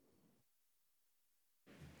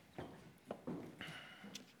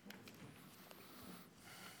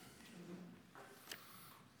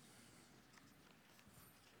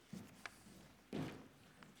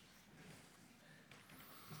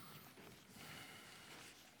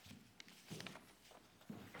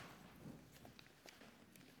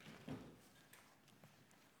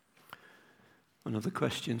One of the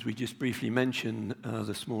questions we just briefly mentioned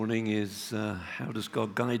this morning is how does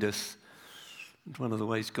God guide us? And one of the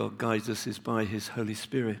ways God guides us is by His Holy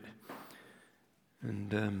Spirit.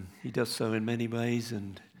 And He does so in many ways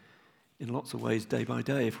and in lots of ways day by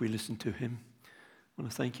day if we listen to Him. I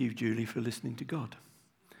want to thank you, Julie, for listening to God.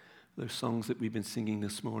 Those songs that we've been singing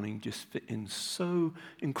this morning just fit in so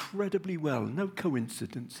incredibly well. No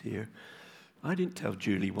coincidence here. I didn't tell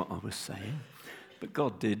Julie what I was saying, but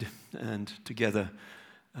God did, and together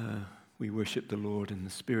we worship the Lord, and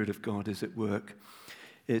the Spirit of God is at work.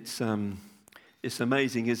 It's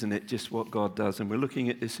amazing, isn't it, just what God does? And we're looking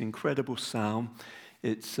at this incredible psalm.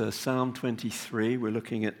 It's Psalm 23. We're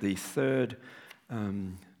looking at the third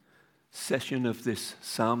session of this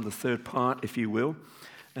psalm, the third part, if you will.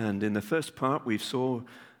 And in the first part, we saw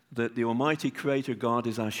that the Almighty Creator God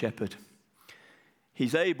is our shepherd.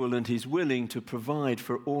 He's able and He's willing to provide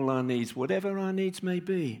for all our needs, whatever our needs may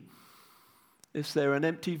be. Is there an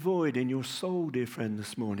empty void in your soul, dear friend,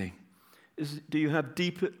 this morning? Do you have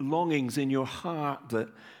deep longings in your heart that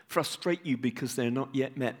frustrate you because they're not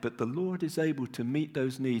yet met? But the Lord is able to meet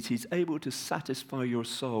those needs. He's able to satisfy your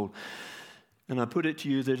soul. And I put it to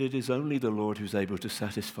you that it is only the Lord who's able to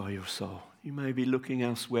satisfy your soul. You may be looking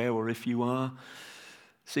elsewhere, or if you are,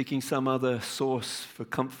 seeking some other source for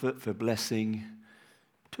comfort, for blessing.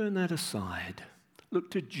 Turn that aside. Look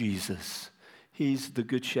to Jesus. He's the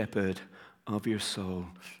good shepherd of your soul.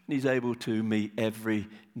 And He's able to meet every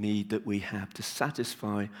need that we have, to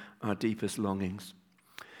satisfy our deepest longings.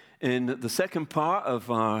 In the second part of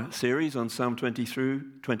our series on Psalm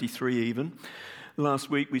 23 even, last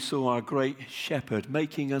week we saw our great shepherd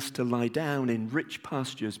making us to lie down in rich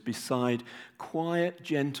pastures beside quiet,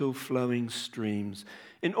 gentle, flowing streams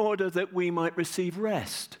in order that we might receive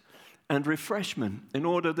rest and refreshment, in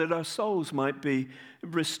order that our souls might be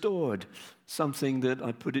restored. Something that,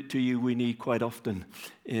 I put it to you, we need quite often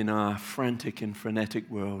in our frantic and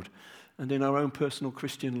frenetic world and in our own personal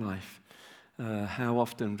Christian life. How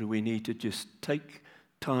often do we need to just take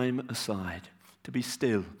time aside, to be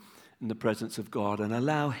still in the presence of God and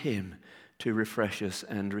allow Him to refresh us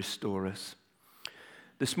and restore us.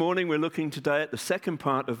 This morning we're looking today at the second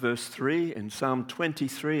part of verse 3. In Psalm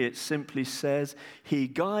 23 it simply says, He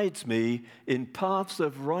guides me in paths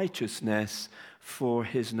of righteousness for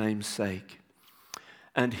His name's sake.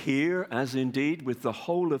 And here, as indeed with the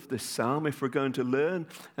whole of this psalm, if we're going to learn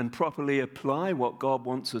and properly apply what God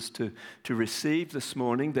wants us to receive this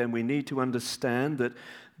morning, then we need to understand that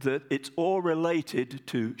it's all related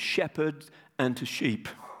to shepherds and to sheep.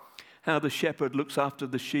 How the shepherd looks after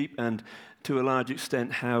the sheep, and to a large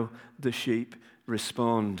extent how the sheep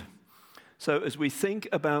respond. So as we think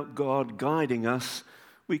about God guiding us,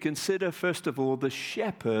 we consider first of all the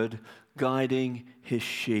shepherd guiding his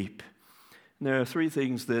sheep. And there are three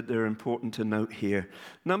things that are important to note here.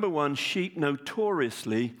 Number one, sheep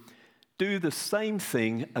notoriously do the same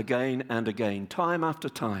thing again and again, time after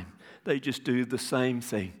time. They just do the same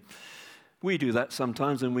thing. We do that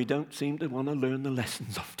sometimes, and we don't seem to want to learn the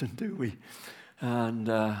lessons often, do we? And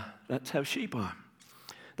that's how sheep are.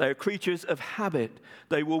 They are creatures of habit.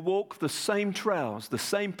 They will walk the same trails, the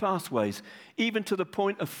same pathways, even to the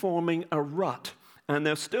point of forming a rut. And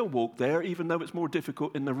they'll still walk there, even though it's more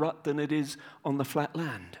difficult in the rut than it is on the flat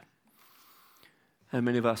land. How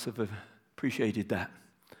many of us have appreciated that?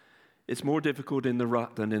 It's more difficult in the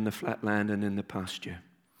rut than in the flat land and in the pasture.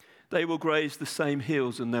 They will graze the same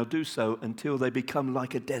hills, and they'll do so until they become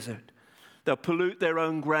like a desert. They'll pollute their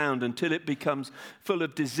own ground until it becomes full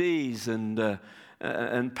of disease and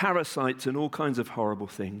parasites and all kinds of horrible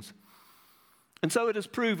things. And so it has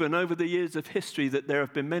proven over the years of history that there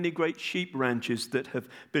have been many great sheep ranches that have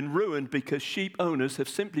been ruined because sheep owners have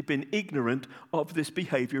simply been ignorant of this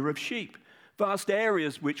behavior of sheep. Vast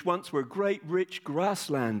areas which once were great rich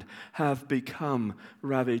grassland have become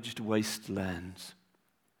ravaged wastelands.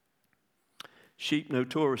 Sheep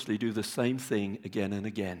notoriously do the same thing again and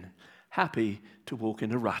again, happy to walk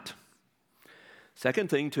in a rut. Second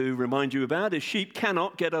thing to remind you about is sheep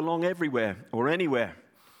cannot get along everywhere or anywhere.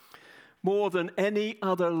 More than any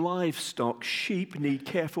other livestock, sheep need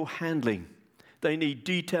careful handling. They need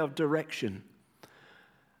detailed direction.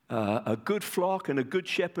 A good flock and a good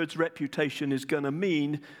shepherd's reputation is going to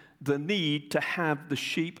mean the need to have the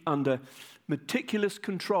sheep under meticulous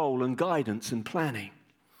control and guidance and planning.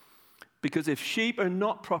 Because if sheep are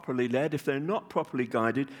not properly led, if they're not properly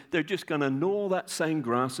guided, they're just going to gnaw that same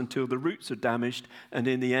grass until the roots are damaged, and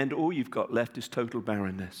in the end, all you've got left is total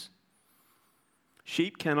barrenness.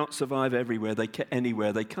 Sheep cannot survive everywhere,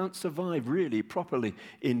 anywhere. They can't survive really properly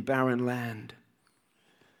in barren land.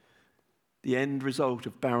 The end result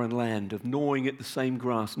of barren land, of gnawing at the same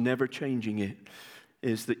grass, never changing it,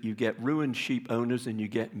 is that you get ruined sheep owners and you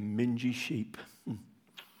get mingy sheep.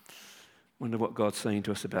 Wonder what God's saying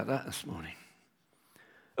to us about that this morning.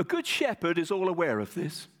 A good shepherd is all aware of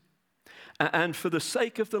this. And for the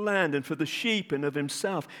sake of the land and for the sheep and of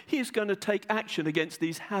himself, he is going to take action against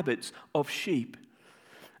these habits of sheep.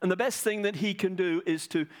 And the best thing that he can do is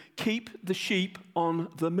to keep the sheep on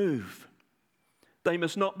the move. They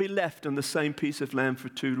must not be left on the same piece of land for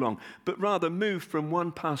too long, but rather move from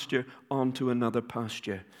one pasture onto another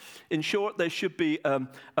pasture. In short, there should be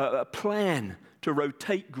a plan to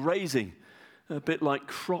rotate grazing, a bit like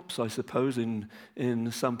crops, I suppose,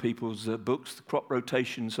 in some people's books, the crop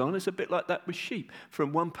rotation and so on. It's a bit like that with sheep,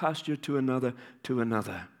 from one pasture to another to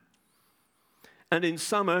another. And in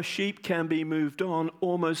summer, sheep can be moved on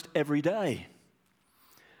almost every day.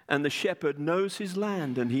 And the shepherd knows his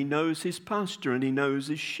land, and he knows his pasture, and he knows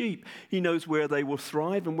his sheep. He knows where they will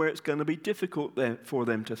thrive and where it's going to be difficult for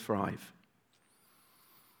them to thrive.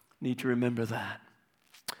 Need to remember that.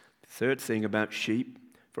 The third thing about sheep,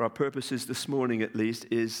 for our purposes this morning at least,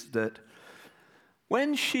 is that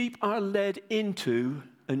when sheep are led into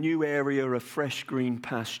a new area of fresh green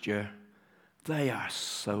pasture, they are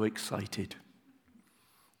so excited.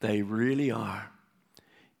 They really are.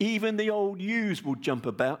 Even the old ewes will jump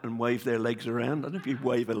about and wave their legs around. I don't know if you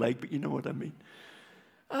wave a leg, but you know what I mean.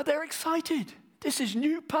 They're excited. This is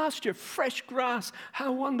new pasture, fresh grass.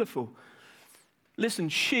 How wonderful. Listen,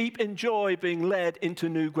 sheep enjoy being led into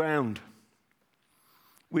new ground.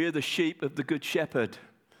 We're the sheep of the Good Shepherd.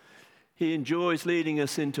 He enjoys leading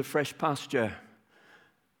us into fresh pasture.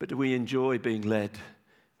 But do we enjoy being led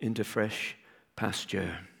into fresh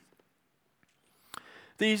pasture?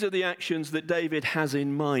 These are the actions that David has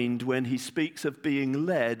in mind when he speaks of being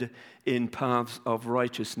led in paths of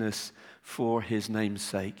righteousness for his name's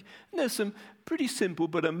sake. And there's some pretty simple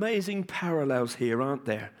but amazing parallels here, aren't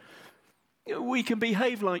there? We can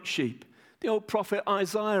behave like sheep. The old prophet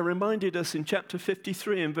Isaiah reminded us in chapter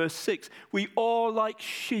 53 and verse 6, we all like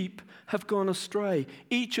sheep have gone astray.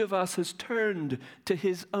 Each of us has turned to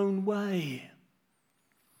his own way.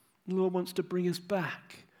 The Lord wants to bring us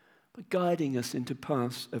back by guiding us into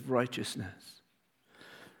paths of righteousness.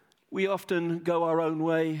 We often go our own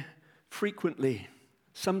way frequently.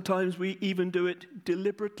 Sometimes we even do it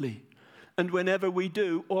deliberately. And whenever we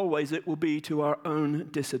do, always it will be to our own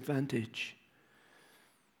disadvantage.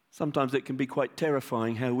 Sometimes it can be quite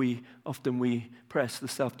terrifying how often we press the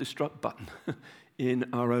self-destruct button in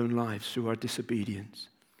our own lives through our disobedience,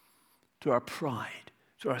 to our pride,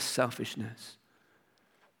 to our selfishness.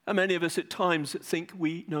 And many of us at times think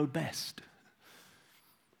we know best.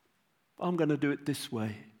 I'm going to do it this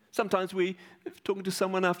way. Sometimes we talking to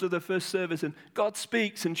someone after the first service and God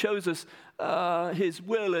speaks and shows us his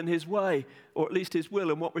will and his way, or at least his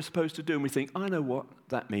will and what we're supposed to do. And we think, I know what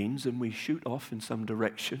that means. And we shoot off in some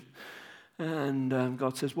direction. And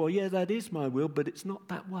God says, well, yeah, that is my will, but it's not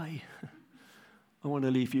that way. I want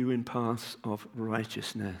to leave you in paths of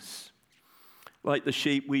righteousness. Like the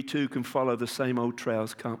sheep, we too can follow the same old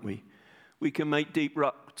trails, can't we? We can make deep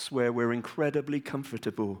ruts where we're incredibly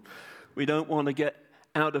comfortable. We don't want to get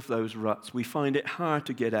out of those ruts. We find it hard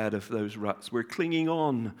to get out of those ruts. We're clinging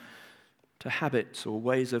on to habits or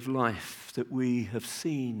ways of life that we have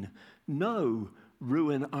seen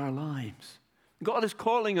ruin our lives. God is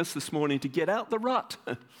calling us this morning to get out the rut,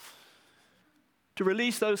 to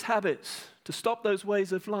release those habits, to stop those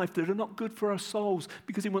ways of life that are not good for our souls,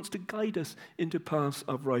 because he wants to guide us into paths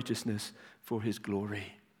of righteousness for his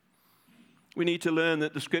glory. We need to learn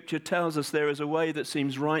that the scripture tells us there is a way that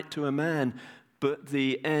seems right to a man, but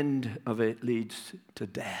the end of it leads to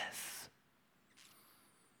death.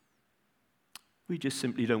 We just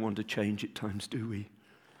simply don't want to change at times, do we?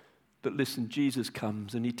 But listen, Jesus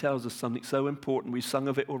comes and he tells us something so important. We sung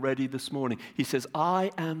of it already this morning. He says, I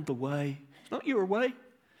am the way. It's not your way.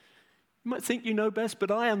 You might think you know best,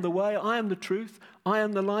 but I am the way, I am the truth, I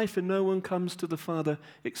am the life, and no one comes to the Father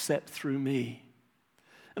except through me.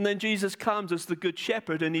 And then Jesus comes as the Good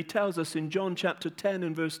Shepherd, and he tells us in John chapter 10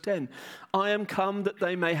 and verse 10, I am come that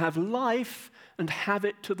they may have life and have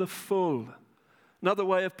it to the full. Another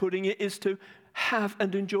way of putting it is to have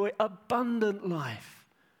and enjoy abundant life.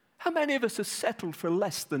 How many of us have settled for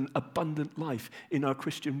less than abundant life in our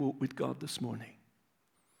Christian walk with God this morning?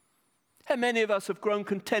 How many of us have grown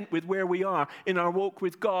content with where we are in our walk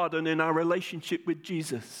with God and in our relationship with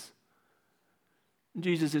Jesus? And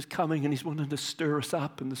Jesus is coming and he's wanting to stir us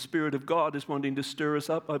up, and the Spirit of God is wanting to stir us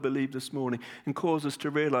up, I believe, this morning and cause us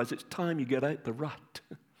to realize it's time you get out the rut.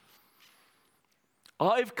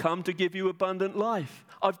 I've come to give you abundant life.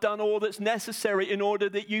 I've done all that's necessary in order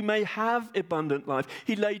that you may have abundant life.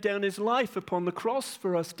 He laid down his life upon the cross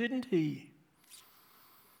for us, didn't he?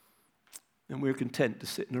 And we're content to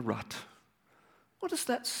sit in a rut. What does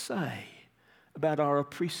that say about our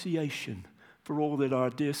appreciation for all that our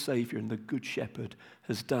dear Savior and the Good Shepherd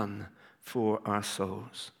has done for our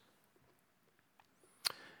souls?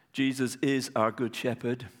 Jesus is our Good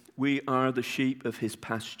Shepherd. We are the sheep of his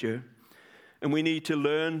pasture. And we need to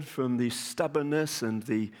learn from the stubbornness and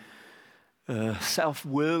the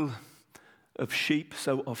self-will of sheep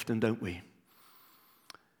so often, don't we?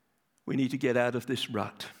 We need to get out of this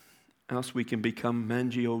rut, else we can become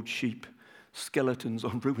mangy old sheep, skeletons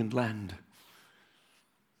on ruined land.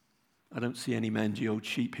 I don't see any mangy old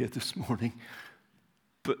sheep here this morning.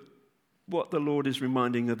 But what the Lord is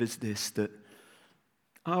reminding of is this, that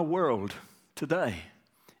our world today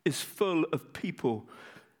is full of people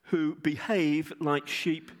who behave like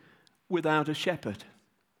sheep without a shepherd,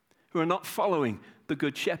 who are not following the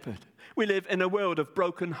Good Shepherd. We live in a world of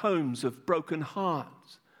broken homes, of broken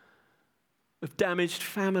hearts, of damaged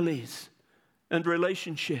families and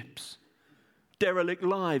relationships, derelict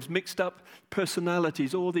lives, mixed up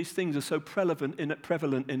personalities. All these things are so prevalent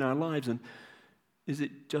in our lives. And is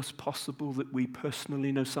it just possible that we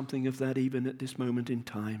personally know something of that even at this moment in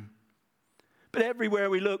time? But everywhere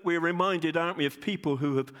we look, we're reminded, aren't we, of people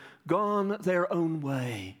who have gone their own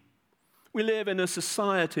way. We live in a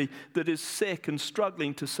society that is sick and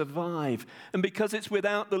struggling to survive. And because it's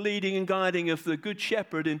without the leading and guiding of the Good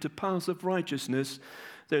Shepherd into paths of righteousness,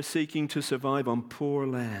 they're seeking to survive on poor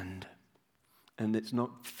land. And it's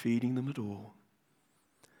not feeding them at all.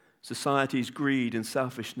 Society's greed and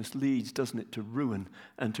selfishness leads, doesn't it, to ruin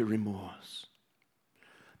and to remorse.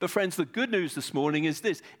 But friends, the good news this morning is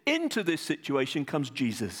this. Into this situation comes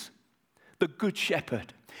Jesus, the Good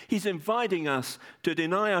Shepherd. He's inviting us to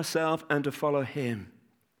deny ourselves and to follow him.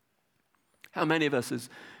 How many of us, as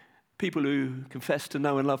people who confess to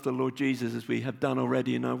know and love the Lord Jesus, as we have done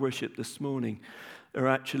already in our worship this morning, are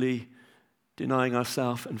actually denying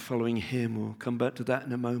ourselves and following him? We'll come back to that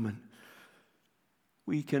in a moment.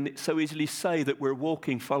 We can so easily say that we're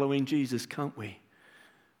walking following Jesus, can't we?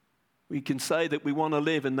 We can say that we want to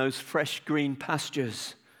live in those fresh green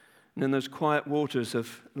pastures and in those quiet waters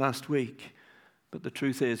of last week. But the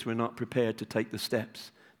truth is we're not prepared to take the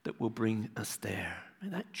steps that will bring us there. May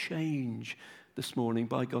that change this morning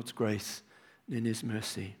by God's grace and in his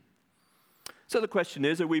mercy. So the question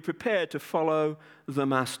is, are we prepared to follow the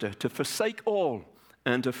Master, to forsake all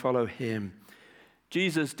and to follow him?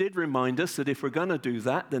 Jesus did remind us that if we're going to do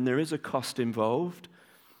that, then there is a cost involved.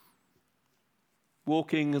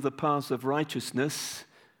 Walking the paths of righteousness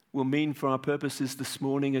will mean for our purposes this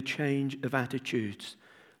morning a change of attitudes,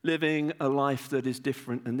 living a life that is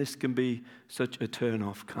different, and this can be such a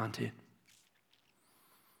turn-off, can't it?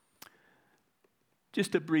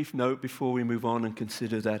 Just a brief note before we move on and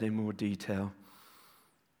consider that in more detail.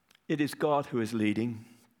 It is God who is leading.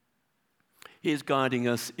 He is guiding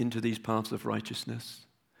us into these paths of righteousness.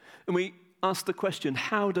 And we ask the question,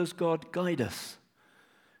 how does God guide us?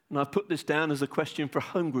 And I've put this down as a question for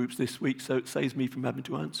home groups this week, so it saves me from having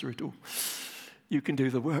to answer it all. You can do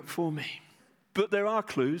the work for me. But there are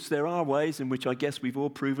clues, there are ways in which I guess we've all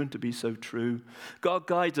proven to be so true. God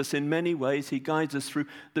guides us in many ways. He guides us through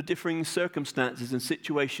the differing circumstances and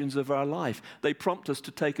situations of our life. They prompt us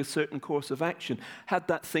to take a certain course of action. Had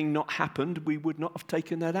that thing not happened, we would not have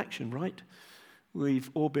taken that action, right?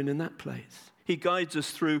 We've all been in that place. He guides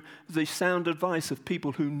us through the sound advice of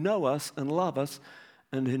people who know us and love us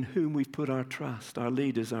and in whom we've put our trust, our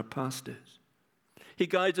leaders, our pastors. He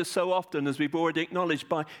guides us so often, as we've already acknowledged,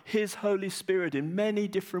 by his Holy Spirit in many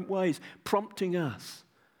different ways, prompting us,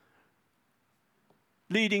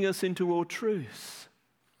 leading us into all truth.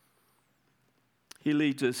 He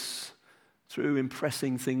leads us through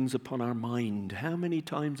impressing things upon our mind. How many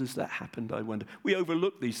times has that happened, I wonder? We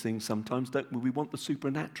overlook these things sometimes, don't we? We want the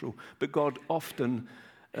supernatural, but God often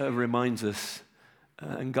reminds us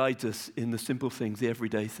and guides us in the simple things, the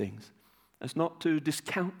everyday things. That's not to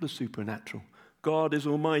discount the supernatural. God is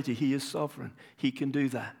almighty. He is sovereign. He can do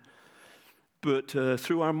that. But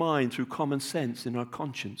through our mind, through common sense, in our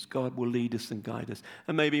conscience, God will lead us and guide us.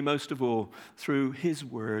 And maybe most of all, through his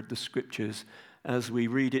word, the scriptures, as we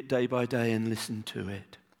read it day by day and listen to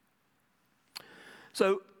it.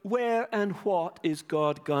 So where and what is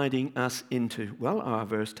God guiding us into? Well, our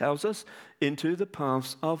verse tells us, into the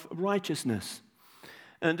paths of righteousness.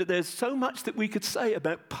 And there's so much that we could say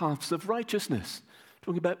about paths of righteousness,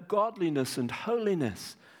 talking about godliness and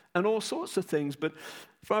holiness and all sorts of things. But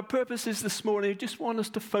for our purposes this morning, I just want us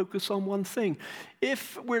to focus on one thing.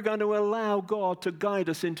 If we're going to allow God to guide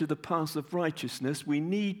us into the path of righteousness, we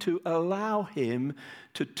need to allow him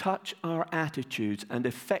to touch our attitudes and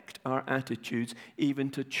affect our attitudes, even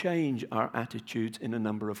to change our attitudes in a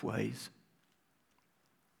number of ways.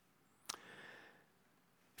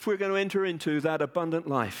 If we're going to enter into that abundant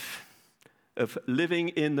life of living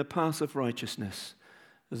in the path of righteousness,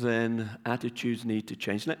 then attitudes need to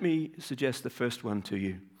change. Let me suggest the first one to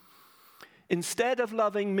you. Instead of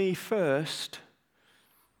loving me first,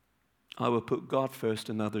 I will put God first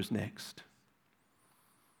and others next.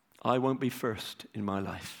 I won't be first in my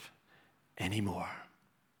life anymore.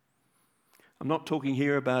 I'm not talking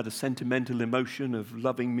here about a sentimental emotion of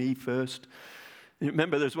loving me first.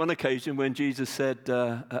 Remember, there's one occasion when Jesus said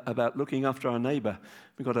about looking after our neighbor.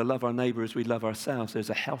 We've got to love our neighbor as we love ourselves.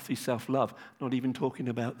 There's a healthy self-love. Not even talking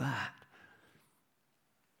about that.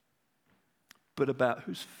 But about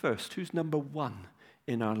who's first, who's number one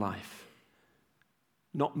in our life.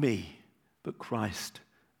 Not me, but Christ,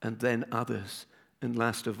 and then others, and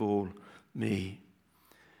last of all, me.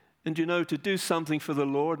 And you know, to do something for the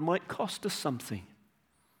Lord might cost us something.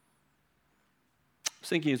 I was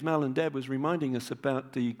thinking as Mal and Deb was reminding us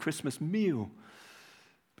about the Christmas meal.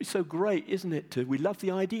 It'd be so great, isn't it? We love the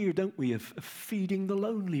idea, don't we, of feeding the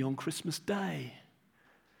lonely on Christmas Day.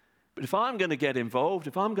 But if I'm going to get involved,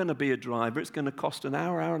 if I'm going to be a driver, it's going to cost an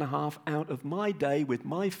hour, hour and a half out of my day with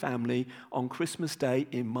my family on Christmas Day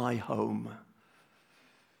in my home.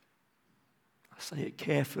 I say it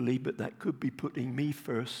carefully, but that could be putting me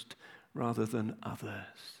first rather than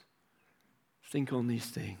others. Think on these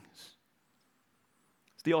things.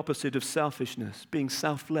 It's the opposite of selfishness, being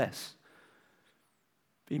selfless,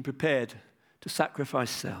 being prepared to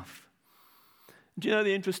sacrifice self. Do you know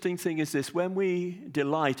the interesting thing is this? When we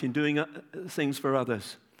delight in doing things for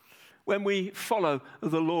others, when we follow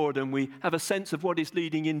the Lord and we have a sense of what He's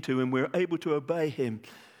leading into and we're able to obey Him,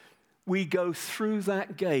 we go through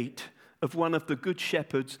that gate of one of the Good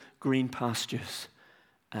Shepherd's green pastures,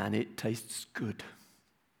 and it tastes good.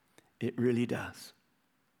 It really does.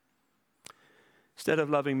 Instead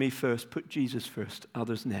of loving me first, put Jesus first,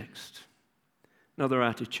 others next. Another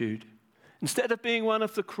attitude. Instead of being one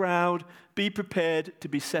of the crowd, be prepared to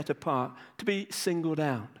be set apart, to be singled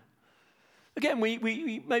out. Again,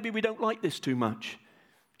 maybe we don't like this too much.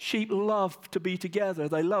 Sheep love to be together.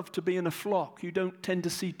 They love to be in a flock. You don't tend to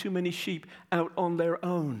see too many sheep out on their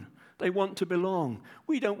own. They want to belong.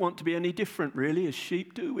 We don't want to be any different, really, as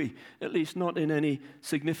sheep, do we? At least not in any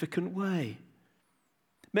significant way.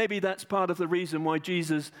 Maybe that's part of the reason why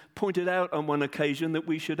Jesus pointed out on one occasion that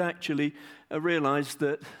we should actually realize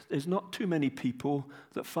that there's not too many people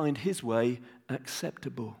that find His way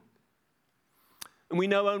acceptable. And we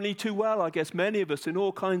know only too well, I guess, many of us in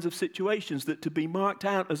all kinds of situations, that to be marked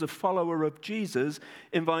out as a follower of Jesus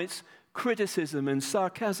invites criticism and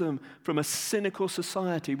sarcasm from a cynical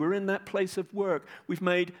society. We're in that place of work. We've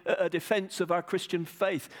made a defense of our Christian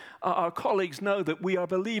faith. Our colleagues know that we are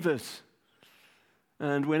believers.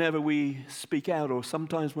 And whenever we speak out, or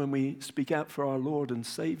sometimes when we speak out for our Lord and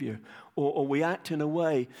Savior, or we act in a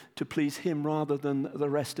way to please Him rather than the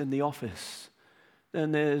rest in the office,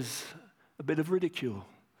 then there's a bit of ridicule.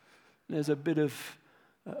 There's a bit of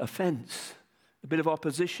offense, a bit of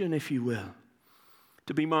opposition, if you will.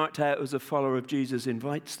 To be marked out as a follower of Jesus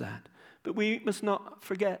invites that. But we must not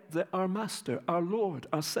forget that our Master, our Lord,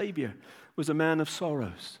 our Savior, was a man of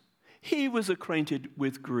sorrows. He was acquainted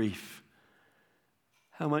with grief.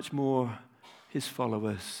 How much more His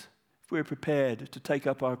followers, if we're prepared to take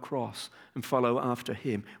up our cross and follow after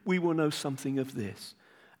Him, we will know something of this.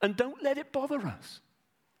 And don't let it bother us.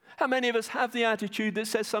 How many of us have the attitude that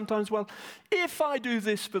says sometimes, well, if I do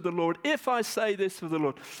this for the Lord, if I say this for the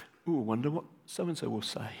Lord, I wonder what so-and-so will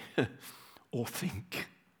say or think.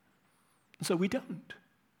 And so we don't,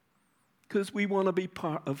 because we want to be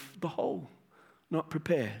part of the whole, not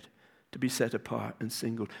prepared to be set apart and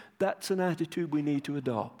singled. That's an attitude we need to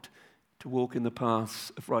adopt to walk in the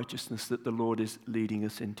paths of righteousness that the Lord is leading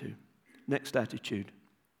us into. Next attitude.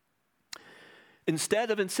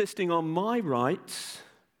 Instead of insisting on my rights,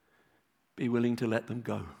 be willing to let them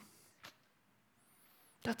go.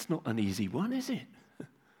 That's not an easy one, is it?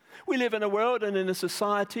 We live in a world and in a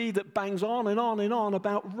society that bangs on and on and on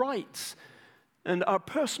about rights. And our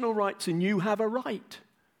personal rights, and you have a right.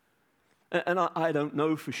 And I don't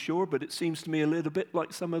know for sure, but it seems to me a little bit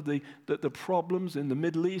like some of the problems in the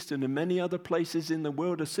Middle East and in many other places in the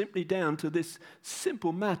world are simply down to this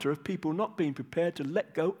simple matter of people not being prepared to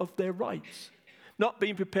let go of their rights, not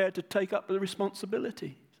being prepared to take up the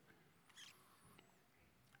responsibility.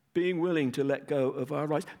 being willing to let go of our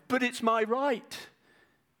rights. But it's my right.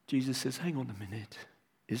 Jesus says, hang on a minute.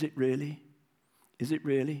 Is it really? Is it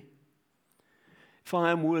really? If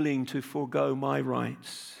I am willing to forego my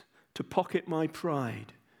rights, to pocket my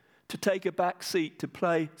pride, to take a back seat, to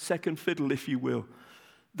play second fiddle, if you will,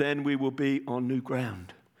 then we will be on new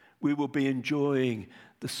ground. We will be enjoying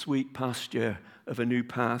the sweet pasture of a new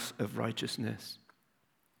path of righteousness.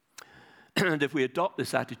 And if we adopt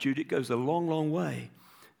this attitude, it goes a long, long way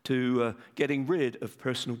to getting rid of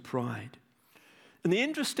personal pride. And the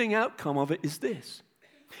interesting outcome of it is this.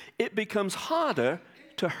 It becomes harder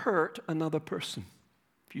to hurt another person,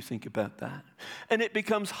 if you think about that. And it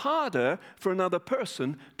becomes harder for another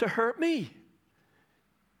person to hurt me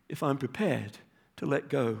if I'm prepared to let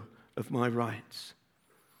go of my rights.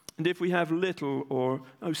 And if we have little or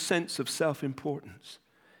no sense of self-importance,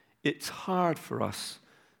 it's hard for us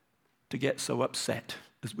to get so upset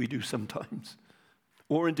as we do sometimes,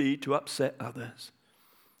 or indeed to upset others.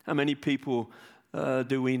 How many people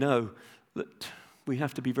do we know that we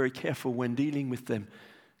have to be very careful when dealing with them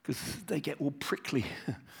because they get all prickly?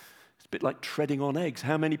 It's a bit like treading on eggs.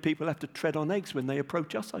 How many people have to tread on eggs when they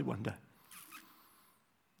approach us, I wonder?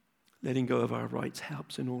 Letting go of our rights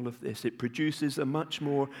helps in all of this. It produces a much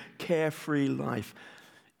more carefree life.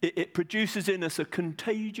 It produces in us a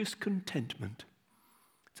contagious contentment.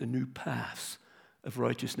 It's a new path of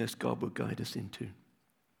righteousness God will guide us into.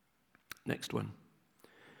 Next one.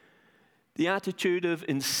 The attitude of,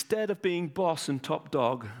 instead of being boss and top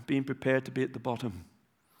dog, being prepared to be at the bottom.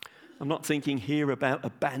 I'm not thinking here about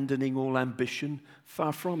abandoning all ambition.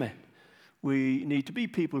 Far from it. We need to be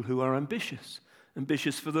people who are ambitious.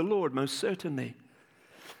 Ambitious for the Lord, most certainly.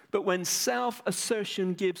 But when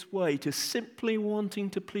self-assertion gives way to simply wanting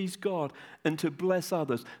to please God and to bless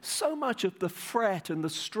others, so much of the fret and the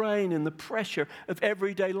strain and the pressure of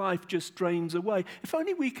everyday life just drains away. If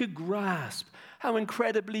only we could grasp how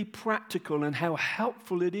incredibly practical and how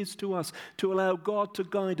helpful it is to us to allow God to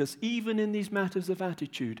guide us, even in these matters of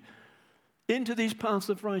attitude, into these paths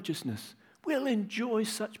of righteousness, we'll enjoy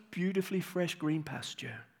such beautifully fresh green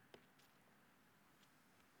pasture.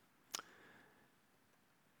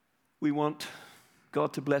 We want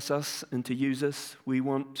God to bless us and to use us. We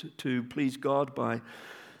want to please God by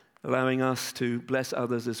allowing us to bless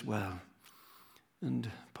others as well. And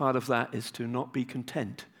part of that is to not be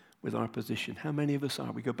content with our position. How many of us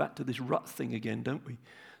are? We go back to this rut thing again, don't we?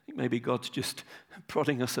 I think maybe God's just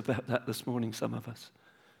prodding us about that this morning, some of us.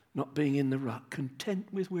 Not being in the rut, content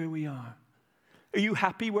with where we are. Are you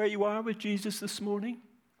happy where you are with Jesus this morning?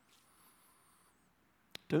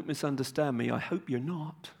 Don't misunderstand me. I hope you're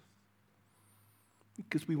not.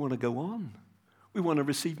 Because we want to go on. We want to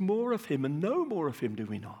receive more of him and know more of him, do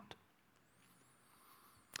we not?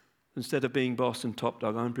 Instead of being boss and top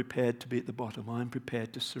dog, I'm prepared to be at the bottom. I'm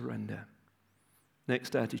prepared to surrender.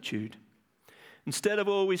 Next attitude. Instead of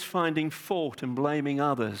always finding fault and blaming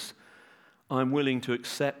others, I'm willing to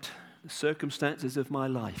accept the circumstances of my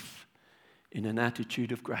life in an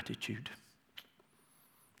attitude of gratitude.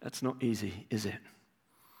 That's not easy, is it?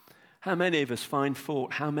 How many of us find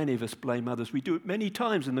fault? How many of us blame others? We do it many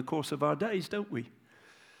times in the course of our days, don't we?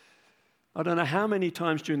 I don't know how many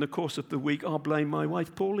times during the course of the week I'll blame my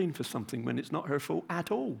wife Pauline for something when it's not her fault at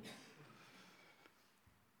all.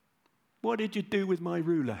 What did you do with my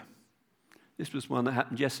ruler? This was one that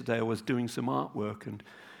happened yesterday. I was doing some artwork and,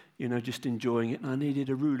 just enjoying it. And I needed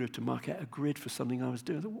a ruler to mark out a grid for something I was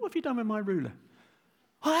doing. I thought, what have you done with my ruler?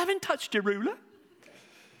 I haven't touched your ruler.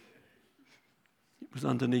 It was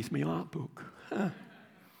underneath my art book.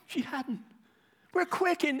 She hadn't. We're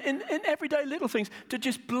quick in everyday little things to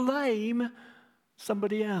just blame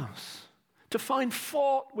somebody else, to find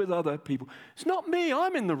fault with other people. It's not me,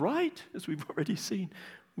 I'm in the right, as we've already seen.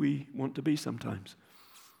 We want to be sometimes.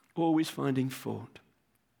 Always finding fault,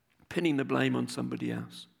 pinning the blame on somebody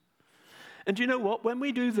else. And you know what? When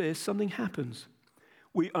we do this, something happens.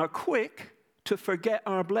 We are quick to forget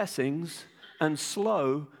our blessings and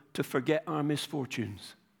slow to forget our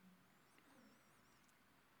misfortunes.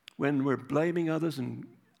 When we're blaming others and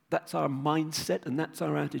that's our mindset and that's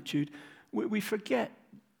our attitude, we forget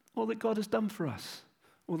all that God has done for us,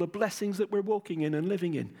 all the blessings that we're walking in and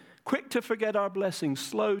living in. Quick to forget our blessings,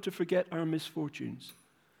 slow to forget our misfortunes.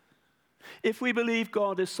 If we believe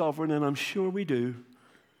God is sovereign, and I'm sure we do,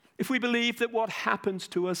 if we believe that what happens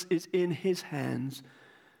to us is in his hands,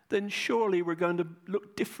 then surely we're going to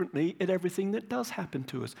look differently at everything that does happen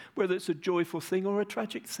to us, whether it's a joyful thing or a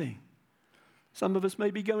tragic thing. Some of us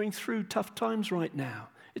may be going through tough times right now.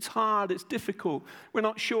 It's hard, it's difficult. We're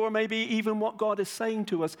not sure maybe even what God is saying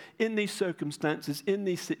to us in these circumstances, in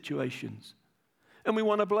these situations. And we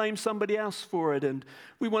want to blame somebody else for it, and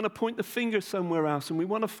we want to point the finger somewhere else, and we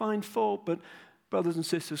want to find fault. But brothers and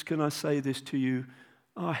sisters, can I say this to you?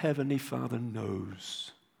 Our Heavenly Father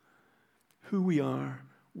knows who we are,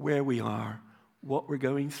 where we are, what we're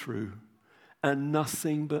going through, and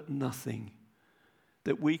nothing but nothing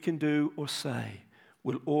that we can do or say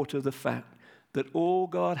will alter the fact that all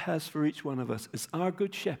God has for each one of us as our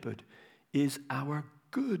good shepherd is our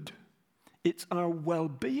good. It's our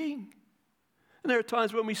well-being. And there are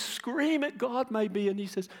times when we scream at God maybe, and he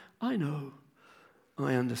says, I know,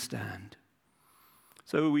 I understand.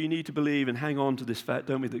 So we need to believe and hang on to this fact,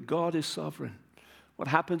 don't we, that God is sovereign. What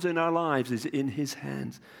happens in our lives is in his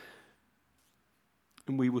hands.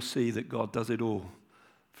 And we will see that God does it all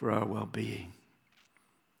for our well-being.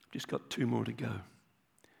 Just got 2 more to go.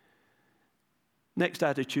 Next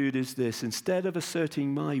attitude is this: instead of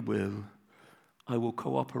asserting my will, I will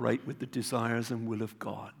cooperate with the desires and will of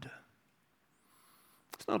God.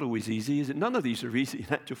 It's not always easy, is it? None of these are easy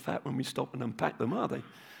in actual fact when we stop and unpack them, are they?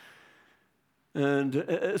 And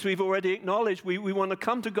as we've already acknowledged, we want to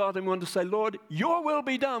come to God and we want to say, Lord, your will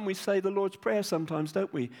be done. We say the Lord's Prayer sometimes,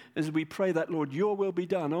 don't we? As we pray that, Lord, your will be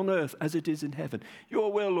done on earth as it is in heaven.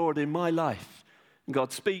 Your will, Lord, in my life. And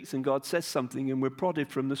God speaks and God says something and we're prodded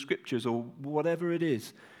from the scriptures or whatever it is.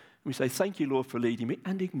 And we say, thank you, Lord, for leading me,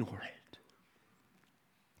 and ignore it.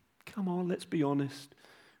 Come on, let's be honest.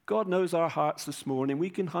 God knows our hearts this morning. We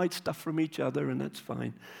can hide stuff from each other, and that's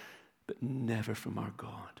fine, but never from our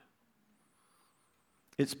God.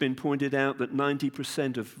 It's been pointed out that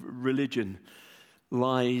 90% of religion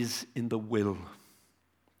lies in the will.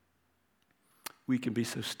 We can be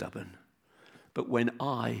so stubborn. But when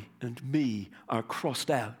I and me are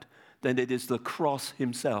crossed out, then it is the cross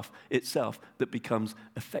itself that becomes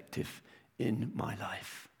effective in my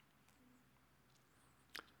life.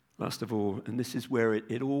 Last of all, and this is where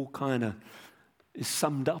it all kind of is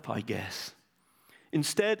summed up, I guess.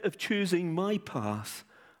 Instead of choosing my path,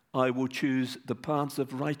 I will choose the paths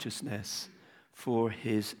of righteousness for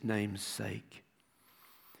his name's sake.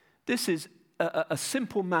 This is a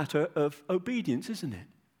simple matter of obedience, isn't it?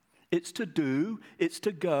 It's to do, it's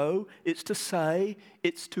to go, it's to say,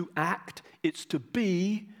 it's to act, it's to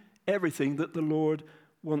be everything that the Lord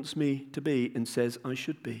wants me to be and says I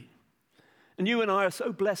should be. And you and I are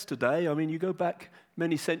so blessed today. I mean, you go back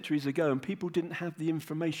many centuries ago and people didn't have the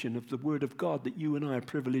information of the Word of God that you and I are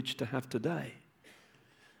privileged to have today.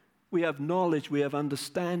 We have knowledge, we have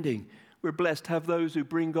understanding. We're blessed to have those who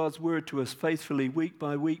bring God's Word to us faithfully week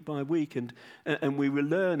by week by week, and we will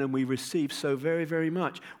learn and we receive so very, very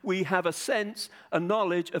much. We have a sense, a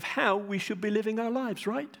knowledge of how we should be living our lives,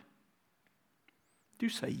 right? Do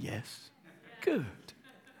say yes. Good.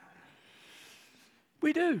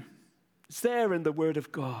 We do. It's there in the Word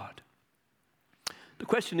of God. The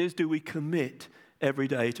question is, do we commit every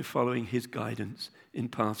day to following his guidance in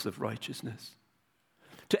paths of righteousness?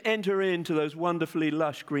 To enter into those wonderfully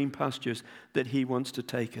lush green pastures that he wants to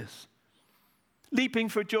take us. Leaping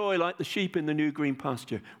for joy like the sheep in the new green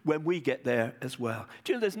pasture when we get there as well.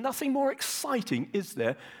 Do you know, there's nothing more exciting, is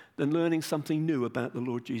there, than learning something new about the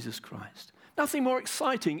Lord Jesus Christ. Nothing more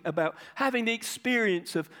exciting about having the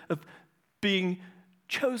experience of being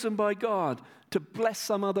chosen by God to bless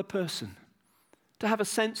some other person. To have a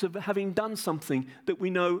sense of having done something that we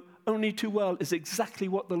know only too well is exactly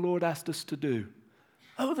what the Lord asked us to do.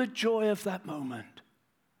 Oh, the joy of that moment.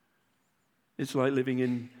 It's like living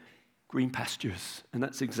in green pastures, and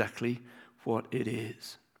that's exactly what it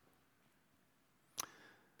is.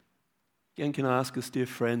 Again, can I ask us, dear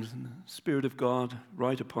friends, in the Spirit of God,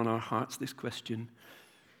 write upon our hearts this question: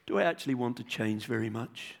 do I actually want to change very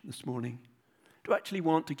much this morning? Do I actually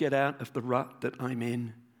want to get out of the rut that I'm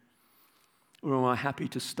in? Or am I happy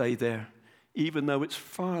to stay there, even though it's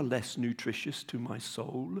far less nutritious to my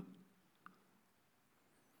soul?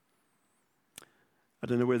 I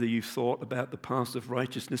don't know whether you've thought about the paths of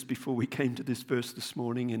righteousness before we came to this verse this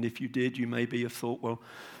morning, and if you did, you maybe have thought, well,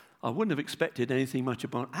 I wouldn't have expected anything much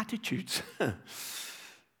about attitudes.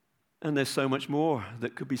 And there's so much more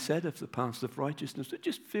that could be said of the paths of righteousness. I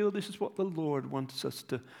just feel this is what the Lord wants us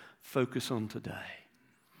to focus on today.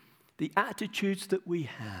 The attitudes that we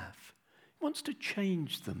have. He wants to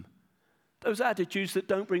change them. Those attitudes that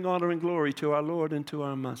don't bring honor and glory to our Lord and to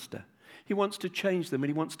our Master. He wants to change them, and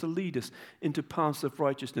he wants to lead us into paths of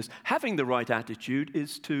righteousness. Having the right attitude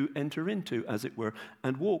is to enter into, as it were,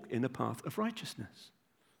 and walk in a path of righteousness.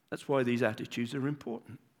 That's why these attitudes are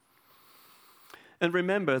important. And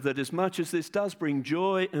remember that as much as this does bring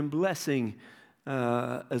joy and blessing,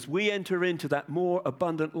 as we enter into that more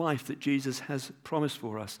abundant life that Jesus has promised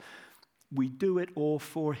for us, we do it all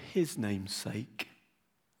for his name's sake.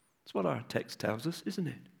 That's what our text tells us, isn't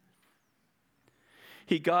it?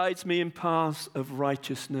 He guides me in paths of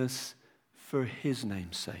righteousness for his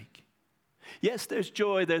name's sake. Yes, there's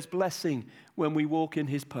joy, there's blessing when we walk in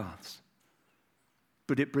his paths.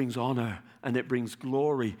 But it brings honor and it brings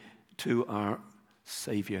glory to our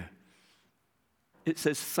Savior. It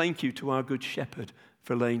says thank you to our good shepherd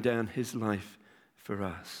for laying down his life for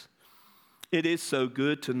us. It is so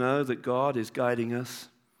good to know that God is guiding us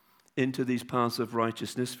into these paths of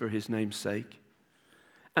righteousness for his name's sake,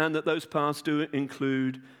 and that those paths do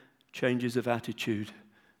include changes of attitude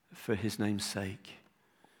for his name's sake.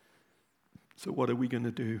 So what are we going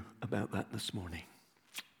to do about that this morning?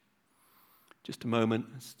 Just a moment,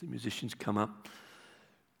 as the musicians come up,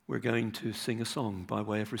 we're going to sing a song by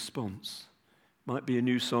way of response. Might be a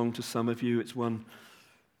new song to some of you. It's one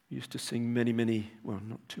we used to sing many, well,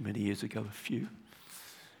 not too many years ago, a few.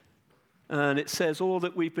 And it says all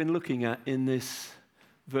that we've been looking at in this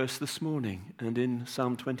verse this morning and in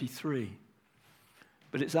Psalm 23.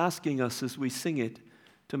 But it's asking us as we sing it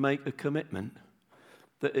to make a commitment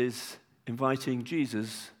that is inviting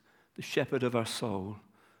Jesus, the shepherd of our soul,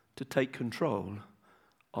 to take control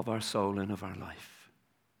of our soul and of our life.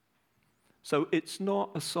 So it's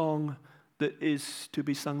not a song that is to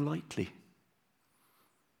be sung lightly.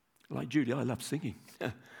 Like Julie, I love singing.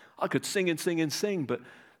 I could sing and sing and sing, but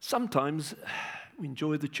sometimes we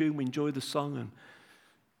enjoy the tune, we enjoy the song, and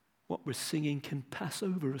what we're singing can pass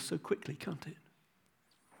over us so quickly, can't it?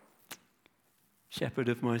 Shepherd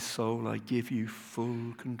of my soul, I give you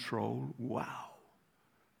full control. Wow.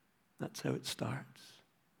 That's how it starts.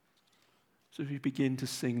 So if you begin to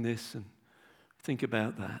sing this and think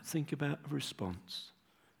about that, think about a response.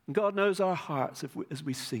 And God knows our hearts as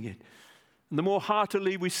we sing it. And the more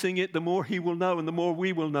heartily we sing it, the more he will know and the more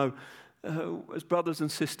we will know as brothers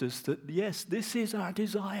and sisters that, yes, this is our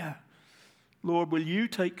desire. Lord, will you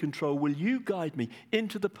take control? Will you guide me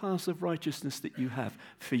into the paths of righteousness that you have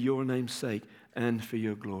for your name's sake and for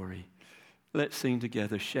your glory? Let's sing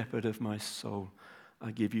together, Shepherd of my soul,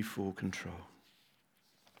 I give you full control.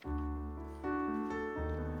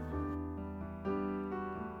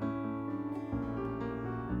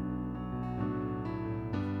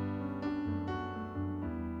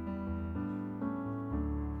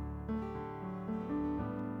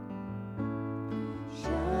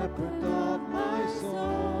 Shepherd of my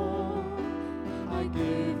soul, I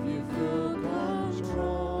give you full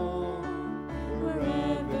control.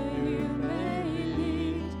 Wherever you may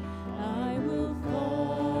lead, I will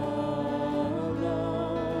follow.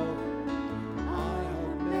 I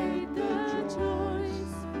have made the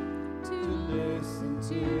choice to listen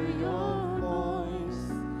to your voice.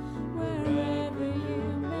 Wherever you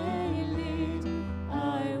may lead, I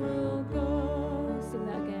will go. Sing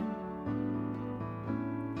that again.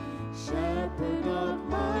 Shepherd of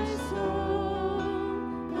my soul,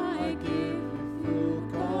 I give you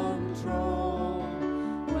full control.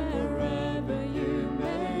 Wherever you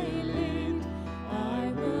may lead,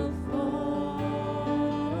 I will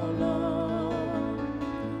follow.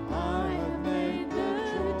 I have made the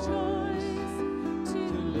choice to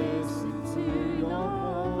listen to your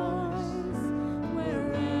voice.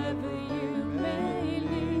 Wherever you may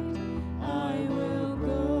lead, I will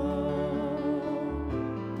go.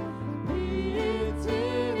 Be it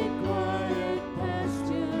in a quiet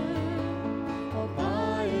pasture or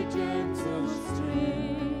by a gentle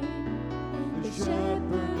stream, the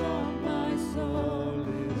shepherd of my soul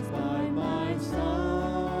is by my side.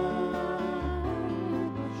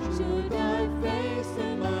 Should I face a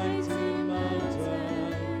mighty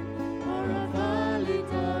mountain or a valley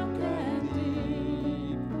dark and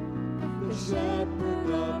deep, the shepherd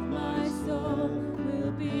of my soul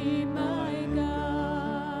will be my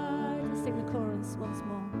guide. Let's sing the chorus once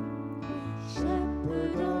more.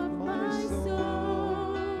 Shepherd of my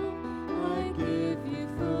soul, I give you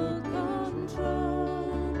full control.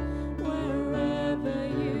 Wherever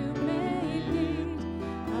you may lead,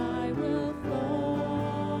 I will follow.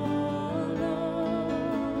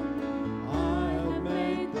 I have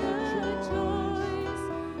made the choice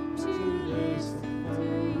to listen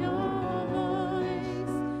to your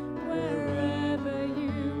voice. Wherever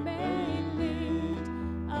you may lead,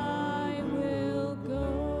 I will go.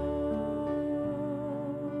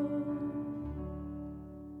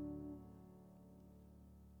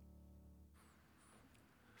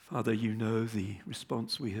 Father, you know the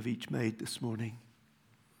response we have each made this morning.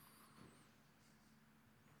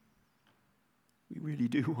 We really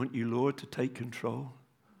do want you, Lord, to take control,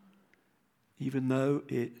 even though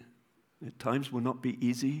it at times will not be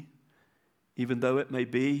easy, even though it may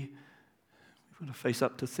be we've got to face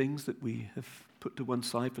up to things that we have put to one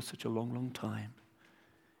side for such a long, long time.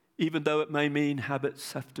 even though it may mean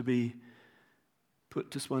habits have to be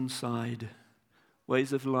put to one side,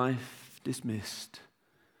 ways of life dismissed.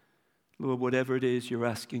 Lord, whatever it is you're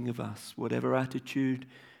asking of us, whatever attitude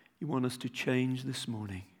you want us to change this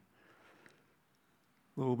morning,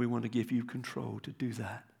 Lord, we want to give you control to do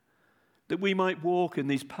that. That we might walk in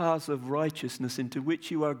these paths of righteousness into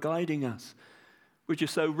which you are guiding us, which are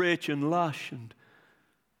so rich and lush and,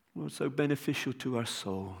 Lord, so beneficial to our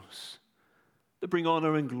souls, that bring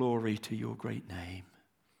honor and glory to your great name.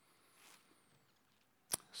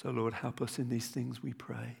 So, Lord, help us in these things, we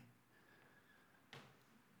pray.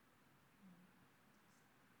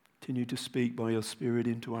 Continue to speak by your Spirit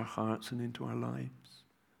into our hearts and into our lives.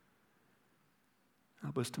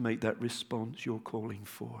 Help us to make that response you're calling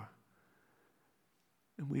for.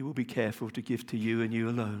 And we will be careful to give to you and you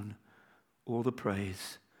alone all the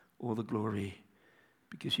praise, all the glory,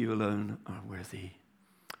 because you alone are worthy.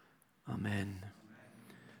 Amen.